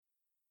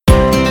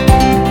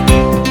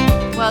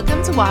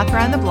Welcome to Walk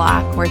Around the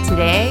Block, where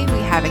today we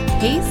have a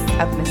case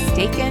of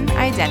mistaken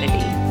identity.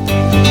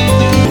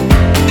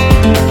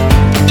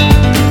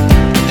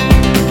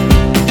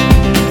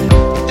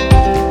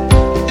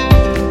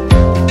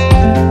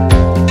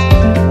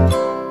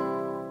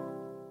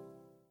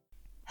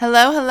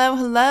 Hello, hello,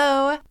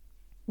 hello.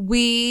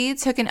 We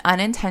took an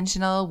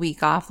unintentional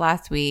week off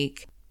last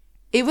week.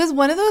 It was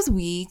one of those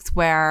weeks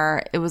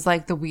where it was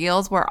like the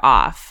wheels were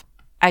off.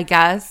 I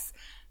guess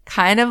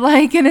kind of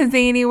like in a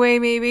zany way,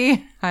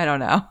 maybe. I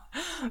don't know.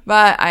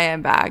 But I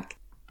am back.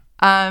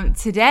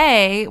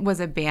 Today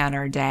was a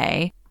banner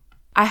day.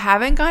 I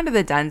haven't gone to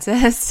the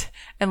dentist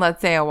in,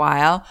 let's say, a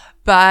while,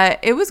 but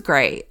it was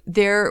great.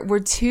 There were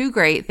two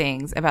great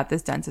things about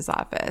this dentist's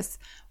office.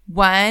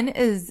 One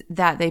is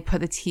that they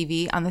put the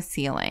TV on the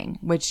ceiling,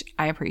 which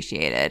I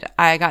appreciated.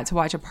 I got to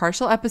watch a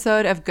partial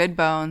episode of Good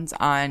Bones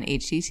on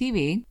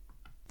HGTV.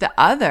 The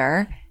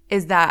other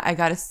is that I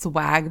got a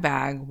swag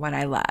bag when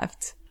I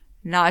left.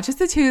 Not just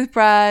a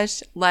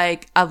toothbrush,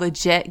 like a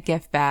legit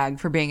gift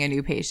bag for being a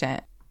new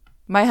patient.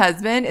 My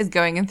husband is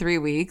going in 3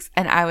 weeks,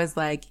 and I was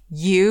like,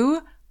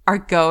 you are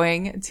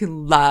going to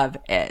love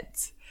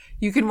it.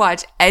 You can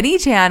watch any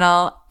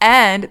channel,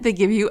 and they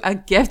give you a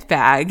gift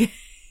bag.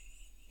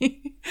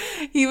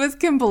 He was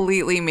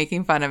completely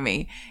making fun of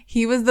me.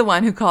 He was the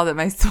one who called it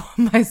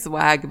my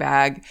swag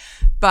bag,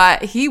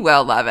 but he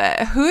will love it.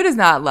 Who does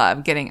not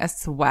love getting a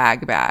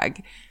swag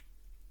bag?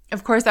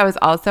 Of course, I was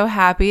also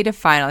happy to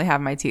finally have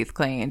my teeth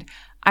cleaned.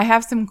 I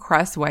have some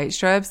Crest white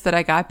strips that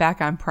I got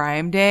back on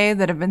Prime Day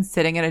that have been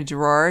sitting in a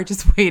drawer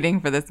just waiting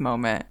for this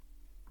moment.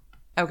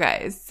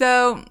 Okay,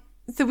 so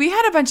we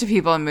had a bunch of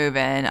people move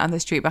in on the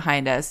street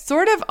behind us,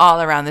 sort of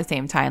all around the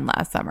same time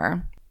last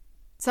summer.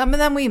 Some of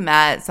them we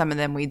met, some of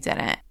them we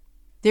didn't.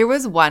 There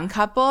was one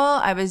couple,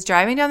 I was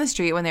driving down the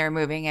street when they were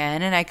moving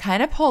in, and I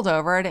kind of pulled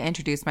over to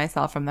introduce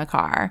myself from the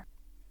car.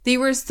 They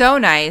were so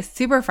nice,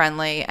 super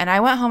friendly, and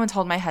I went home and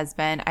told my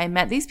husband, I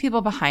met these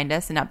people behind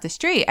us and up the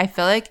street. I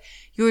feel like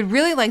you would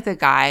really like the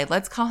guy.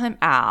 Let's call him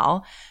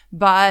Al.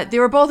 But they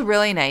were both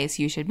really nice.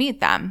 You should meet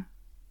them.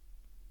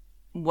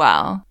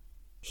 Well,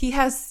 he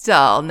has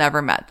still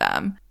never met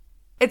them.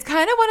 It's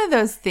kind of one of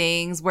those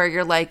things where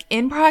you're like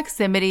in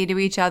proximity to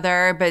each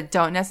other, but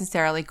don't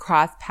necessarily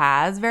cross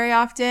paths very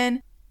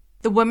often.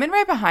 The woman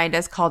right behind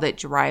us called it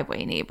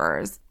driveway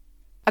neighbors.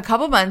 A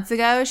couple months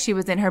ago, she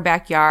was in her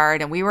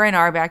backyard and we were in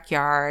our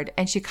backyard,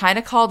 and she kind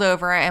of called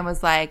over and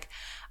was like,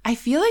 I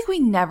feel like we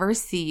never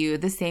see you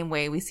the same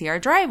way we see our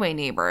driveway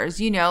neighbors,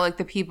 you know, like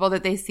the people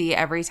that they see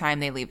every time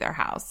they leave their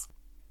house.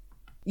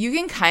 You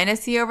can kind of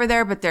see over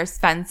there, but there's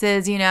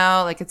fences, you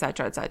know, like et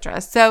cetera, et cetera.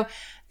 So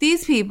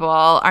these people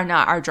are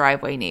not our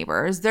driveway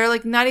neighbors. They're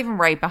like not even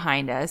right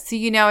behind us. So,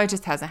 you know, it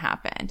just hasn't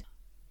happened.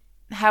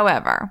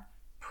 However,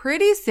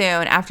 pretty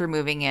soon after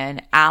moving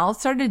in, Al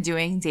started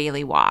doing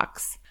daily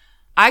walks.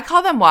 I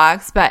call them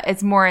walks, but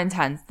it's more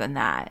intense than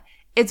that.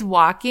 It's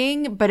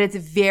walking, but it's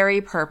very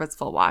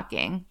purposeful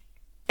walking.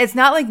 It's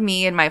not like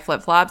me and my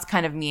flip-flops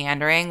kind of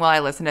meandering while I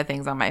listen to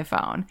things on my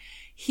phone.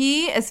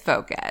 He is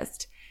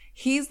focused.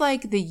 He's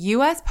like the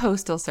U.S.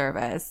 Postal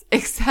Service,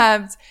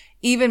 except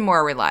even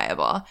more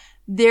reliable.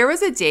 There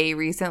was a day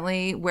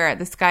recently where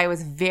the sky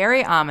was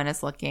very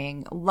ominous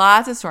looking,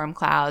 lots of storm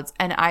clouds,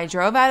 and I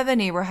drove out of the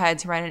neighborhood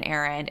to run an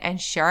errand,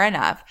 and sure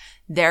enough,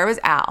 there was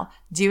Al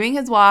doing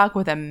his walk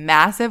with a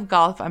massive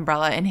golf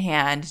umbrella in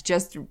hand,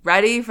 just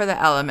ready for the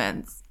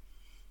elements.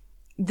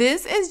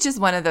 This is just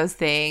one of those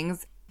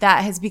things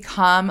that has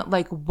become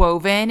like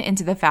woven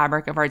into the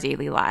fabric of our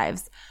daily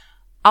lives.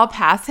 I'll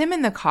pass him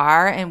in the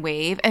car and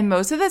wave, and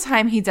most of the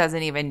time he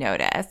doesn't even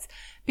notice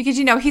because,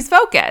 you know, he's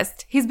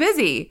focused. He's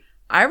busy.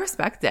 I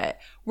respect it.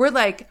 We're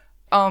like,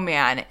 oh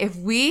man, if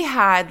we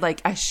had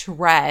like a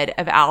shred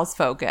of Al's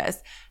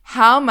focus,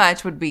 how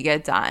much would we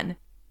get done?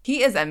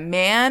 He is a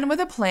man with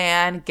a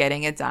plan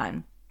getting it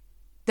done.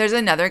 There's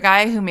another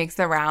guy who makes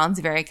the rounds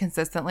very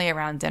consistently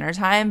around dinner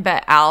time,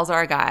 but Al's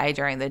our guy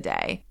during the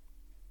day.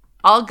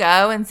 I'll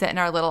go and sit in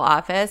our little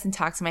office and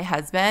talk to my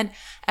husband,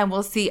 and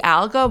we'll see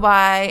Al go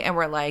by and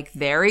we're like,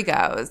 there he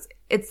goes.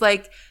 It's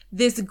like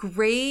this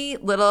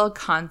great little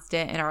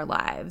constant in our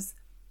lives.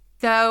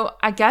 So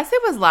I guess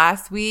it was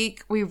last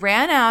week, we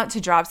ran out to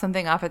drop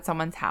something off at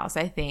someone's house,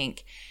 I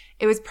think.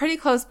 It was pretty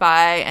close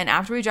by, and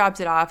after we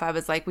dropped it off, I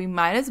was like, we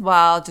might as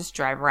well just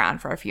drive around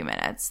for a few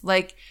minutes.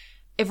 Like,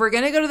 if we're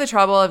going to go to the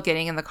trouble of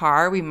getting in the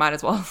car, we might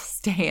as well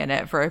stay in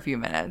it for a few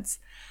minutes.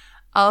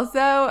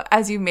 Also,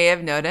 as you may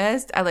have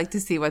noticed, I like to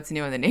see what's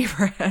new in the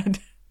neighborhood.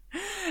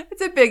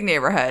 It's a big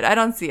neighborhood. I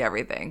don't see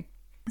everything.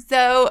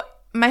 So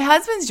my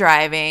husband's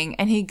driving,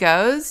 and he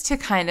goes to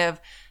kind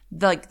of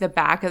like the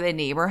back of the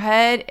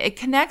neighborhood. It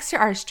connects to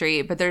our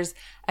street, but there's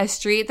a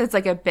street that's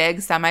like a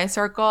big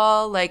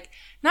semicircle, like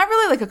not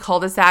really like a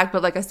cul-de-sac,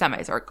 but like a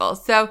semicircle.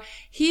 So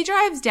he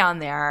drives down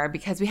there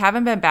because we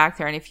haven't been back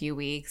there in a few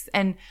weeks,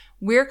 and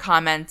we're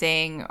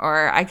commenting,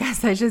 or I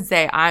guess I should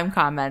say I'm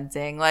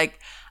commenting, like,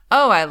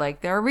 oh, I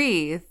like their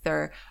wreath,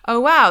 or, oh,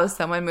 wow,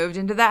 someone moved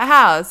into that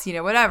house, you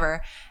know,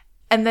 whatever.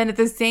 And then at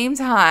the same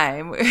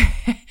time,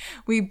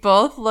 we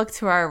both look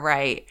to our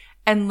right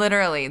And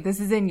literally, this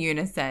is in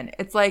unison.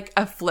 It's like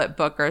a flip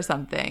book or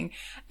something.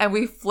 And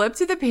we flip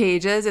to the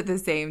pages at the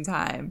same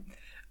time.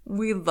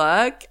 We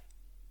look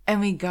and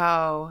we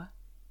go,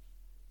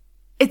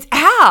 it's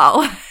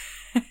Al.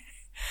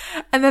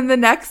 And then the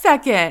next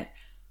second,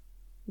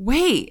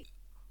 wait,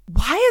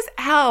 why is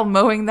Al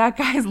mowing that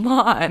guy's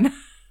lawn?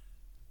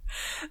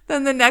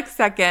 Then the next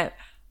second,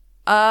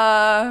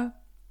 I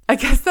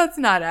guess that's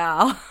not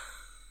Al.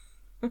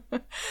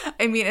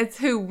 I mean, it's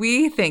who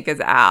we think is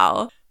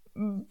Al,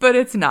 but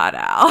it's not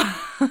Al.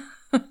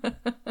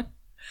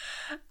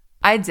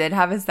 I did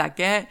have a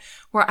second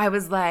where I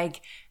was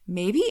like,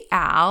 maybe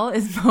Al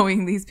is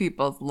mowing these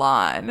people's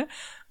lawn.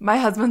 My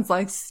husband's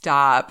like,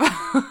 stop.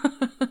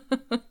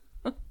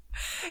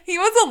 He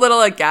was a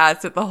little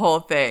aghast at the whole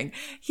thing.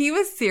 He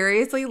was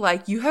seriously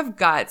like, you have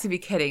got to be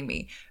kidding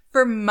me.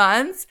 For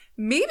months,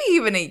 maybe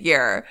even a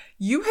year,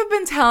 you have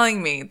been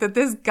telling me that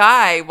this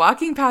guy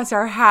walking past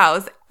our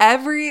house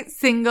every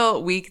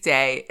single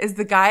weekday is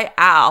the guy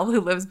Al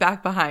who lives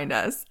back behind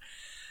us.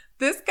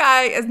 This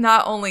guy is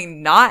not only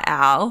not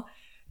Al,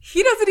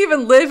 he doesn't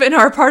even live in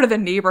our part of the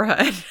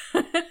neighborhood.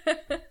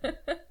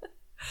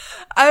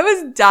 I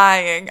was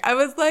dying. I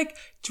was like,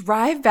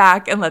 drive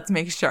back and let's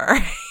make sure.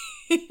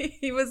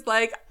 He was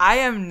like, I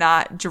am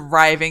not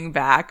driving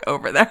back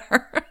over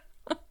there.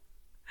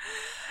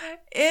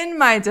 In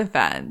my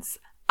defense,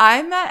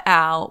 I met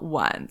Al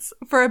once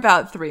for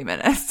about 3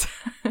 minutes.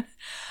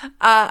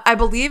 I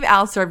believe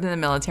Al served in the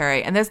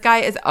military, and this guy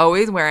is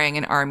always wearing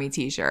an army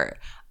t-shirt.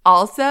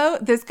 Also,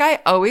 this guy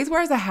always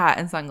wears a hat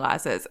and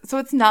sunglasses, so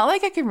it's not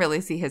like I can really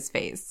see his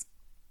face.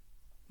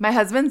 My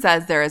husband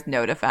says there is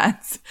no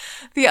defense.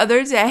 The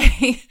other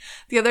day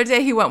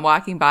he went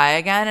walking by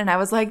again, and I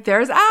was like,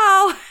 there's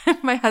Al.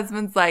 And my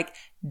husband's like,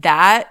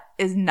 that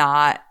is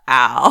not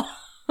Al.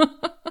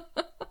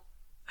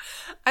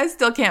 I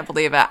still can't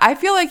believe it. I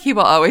feel like he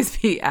will always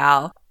be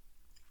Al.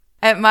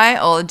 At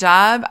my old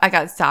job, I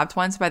got stopped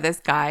once by this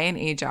guy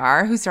in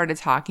HR who started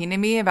talking to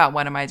me about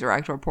one of my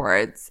direct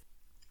reports.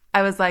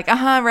 I was like,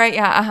 right,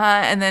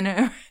 yeah, And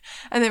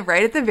then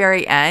right at the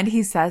very end,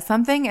 he says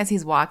something as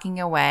he's walking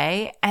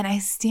away. And I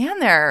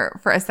stand there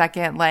for a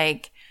second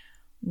like,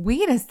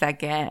 wait a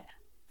second.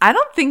 I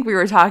don't think we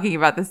were talking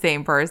about the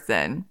same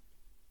person.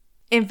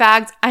 In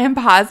fact, I am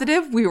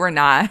positive we were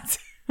not.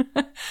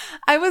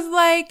 I was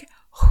like,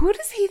 who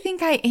does he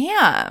think I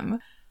am?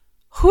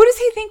 Who does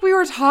he think we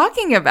were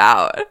talking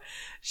about?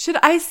 Should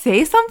I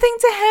say something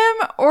to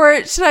him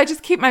or should I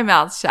just keep my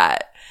mouth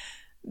shut?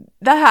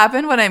 That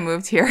happened when I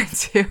moved here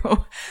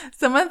too.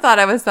 Someone thought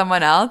I was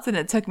someone else and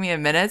it took me a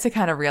minute to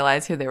kind of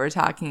realize who they were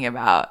talking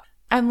about.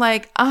 I'm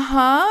like,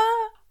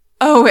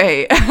 oh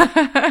wait.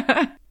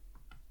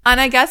 On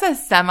I guess a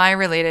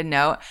semi-related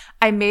note,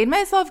 I made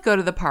myself go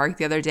to the park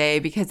the other day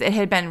because it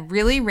had been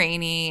really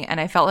rainy and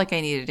I felt like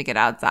I needed to get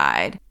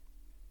outside.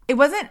 It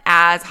wasn't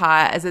as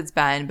hot as it's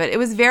been, but it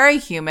was very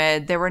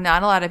humid. There were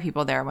not a lot of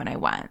people there when I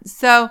went.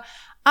 So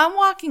I'm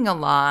walking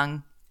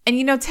along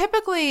and,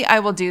 typically I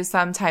will do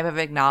some type of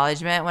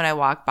acknowledgement when I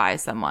walk by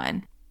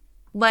someone.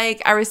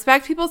 Like, I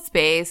respect people's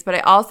space, but I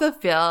also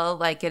feel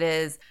like it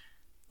is,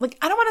 like,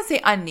 I don't want to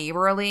say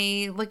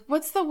unneighborly. Like,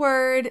 what's the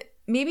word?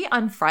 Maybe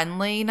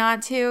unfriendly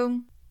not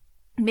to.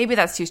 Maybe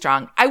that's too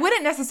strong. I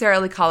wouldn't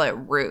necessarily call it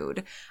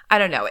rude. I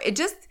don't know. It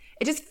just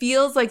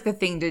feels like the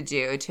thing to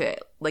do to,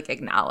 like,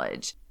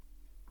 acknowledge.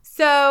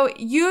 So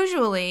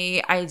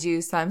usually I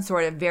do some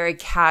sort of very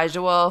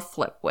casual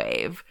flip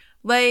wave.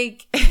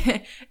 Like,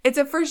 it's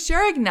a for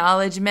sure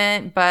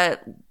acknowledgement,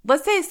 but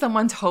let's say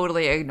someone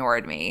totally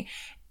ignored me.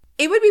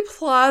 It would be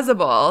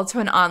plausible to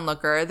an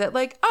onlooker that,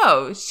 like,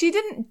 oh, she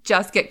didn't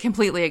just get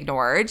completely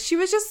ignored. She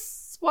was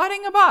just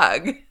swatting a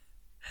bug.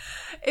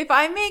 If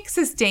I make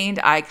sustained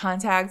eye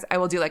contact, I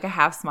will do like a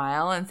half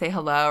smile and say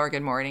hello or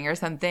good morning or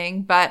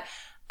something. But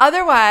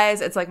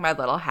otherwise, it's like my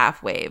little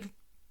half wave.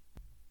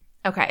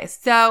 Okay,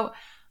 so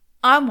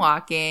I'm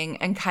walking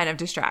and kind of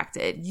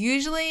distracted.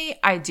 Usually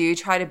I do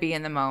try to be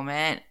in the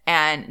moment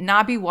and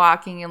not be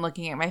walking and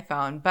looking at my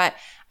phone, but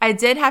I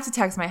did have to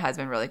text my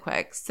husband really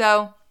quick.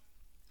 So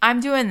I'm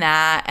doing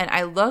that and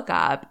I look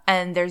up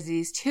and there's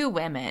these two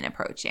women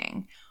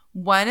approaching.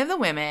 One of the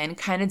women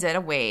kind of did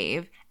a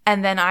wave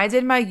and then I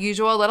did my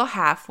usual little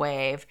half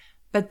wave.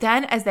 But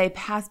then as they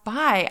passed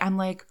by, I'm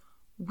like,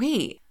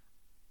 wait,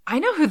 I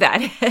know who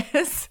that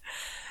is.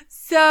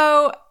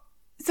 So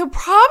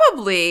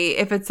probably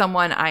if it's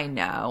someone I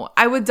know,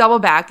 I would double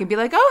back and be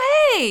like,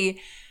 oh,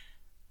 hey.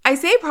 I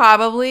say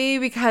probably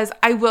because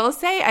I will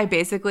say I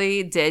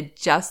basically did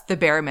just the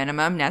bare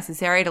minimum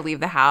necessary to leave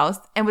the house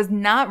and was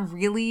not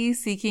really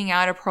seeking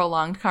out a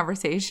prolonged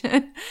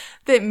conversation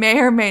that may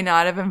or may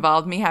not have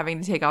involved me having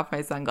to take off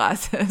my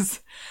sunglasses.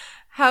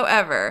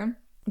 However,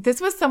 this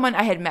was someone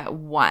I had met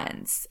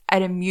once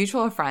at a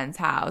mutual friend's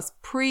house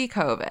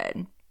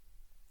pre-COVID.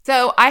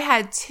 So I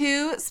had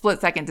 2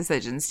 split-second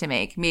decisions to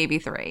make, maybe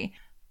 3.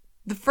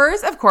 The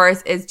first, of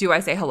course, is do I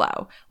say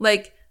hello?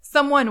 Like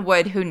someone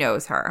would who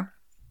knows her.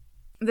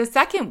 The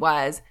second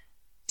was,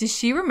 does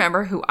she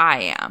remember who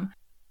I am?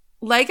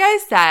 Like I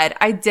said,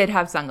 I did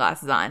have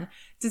sunglasses on.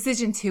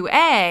 Decision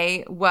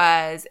 2A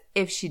was,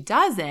 if she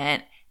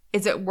doesn't,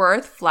 is it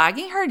worth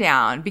flagging her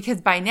down? Because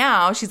by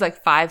now she's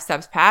like 5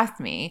 steps past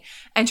me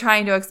and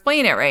trying to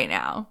explain it right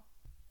now.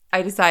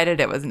 I decided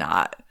it was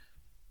not.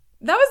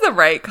 That was the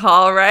right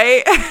call,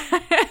 right?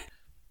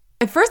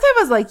 At first I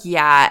was like,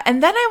 yeah.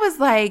 And then I was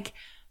like,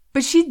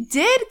 but she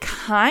did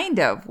kind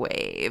of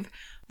wave.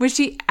 Was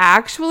she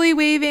actually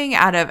waving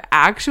out of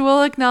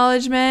actual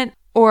acknowledgement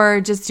or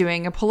just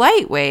doing a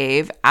polite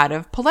wave out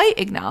of polite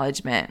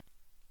acknowledgement?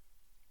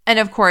 And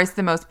of course,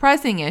 the most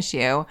pressing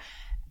issue,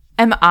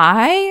 am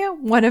I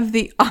one of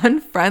the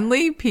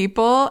unfriendly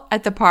people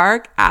at the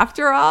park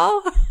after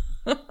all?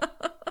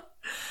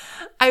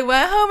 I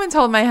went home and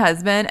told my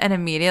husband, and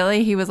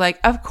immediately he was like,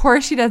 of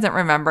course she doesn't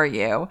remember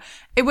you.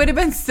 It would have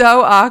been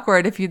so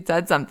awkward if you'd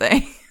said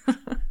something.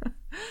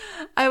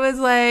 I was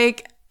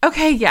like,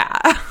 okay, yeah,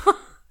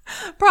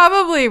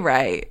 probably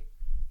right.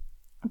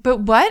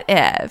 But what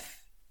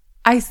if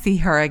I see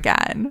her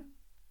again?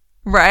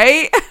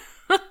 Right?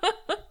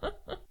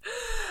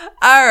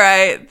 All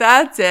right,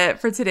 that's it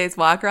for today's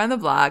Walk Around the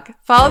Block.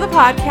 Follow the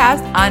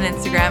podcast on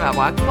Instagram at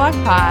Walk the Block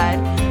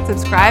Pod.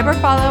 Subscribe or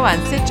follow on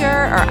Stitcher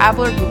or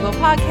Apple or Google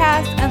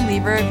Podcasts, and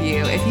leave a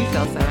review if you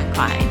feel so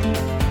inclined.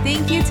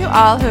 Thank you to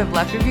all who have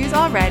left reviews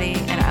already,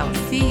 and I will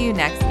see you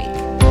next week.